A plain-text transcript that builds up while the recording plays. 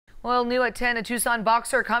Well, new at 10, a Tucson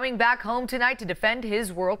boxer coming back home tonight to defend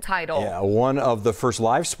his world title. Yeah, one of the first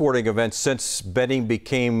live sporting events since sports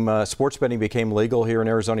betting became legal here in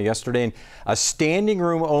Arizona yesterday. And a standing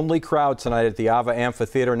room only crowd tonight at the Ava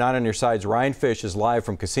Amphitheater. 9 on your sides. Ryan Fish is live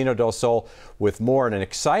from Casino del Sol with more, and an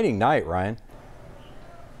exciting night, Ryan.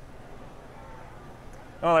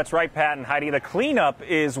 Oh, that's right, Pat and Heidi. The cleanup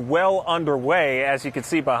is well underway, as you can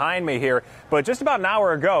see behind me here. But just about an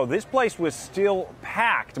hour ago, this place was still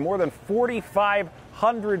packed. More than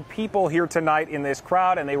 4,500 people here tonight in this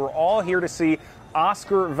crowd, and they were all here to see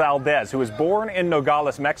Oscar Valdez, who was born in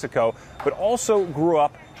Nogales, Mexico, but also grew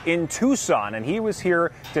up in Tucson. And he was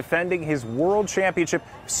here defending his world championship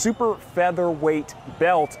super featherweight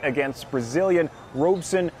belt against Brazilian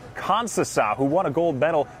Robson Conceição, who won a gold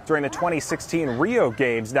medal during the 2016 Rio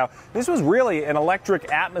Games. Now, this was really an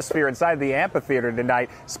electric atmosphere inside the amphitheater tonight.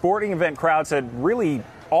 Sporting event crowds had really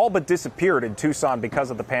all but disappeared in Tucson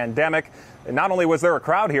because of the pandemic. And not only was there a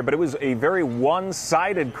crowd here, but it was a very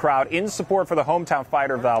one-sided crowd in support for the hometown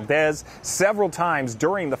fighter Valdez. Several times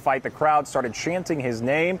during the fight, the crowd started chanting his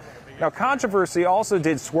name. Now, controversy also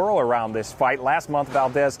did swirl around this fight. Last month,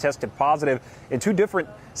 Valdez tested positive in 2 different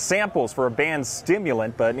samples for a banned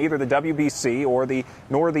stimulant, but neither the WBC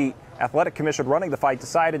nor the Athletic Commission running the fight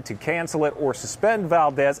decided to cancel it or suspend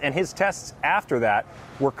Valdez, and his tests after that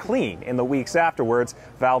were clean. In the weeks afterwards,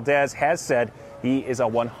 Valdez has said he is a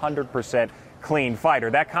 100% clean fighter.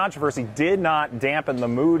 That controversy did not dampen the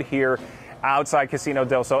mood here outside Casino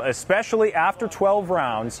del Sol, especially after 12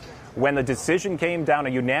 rounds when the decision came down, a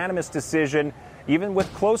unanimous decision. Even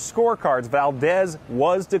with close scorecards, Valdez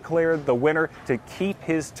was declared the winner to keep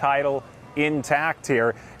his title intact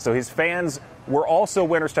here. So his fans were also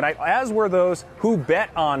winners tonight, as were those who bet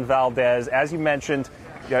on Valdez. As you mentioned,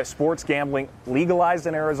 sports gambling legalized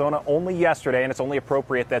in Arizona only yesterday, and it's only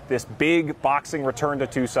appropriate that this big boxing return to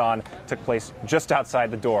Tucson took place just outside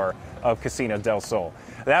the door of Casino del Sol.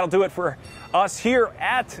 That'll do it for us here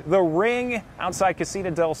at the ring outside Casino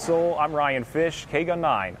del Sol. I'm Ryan Fish, KGUN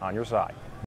 9 on your side.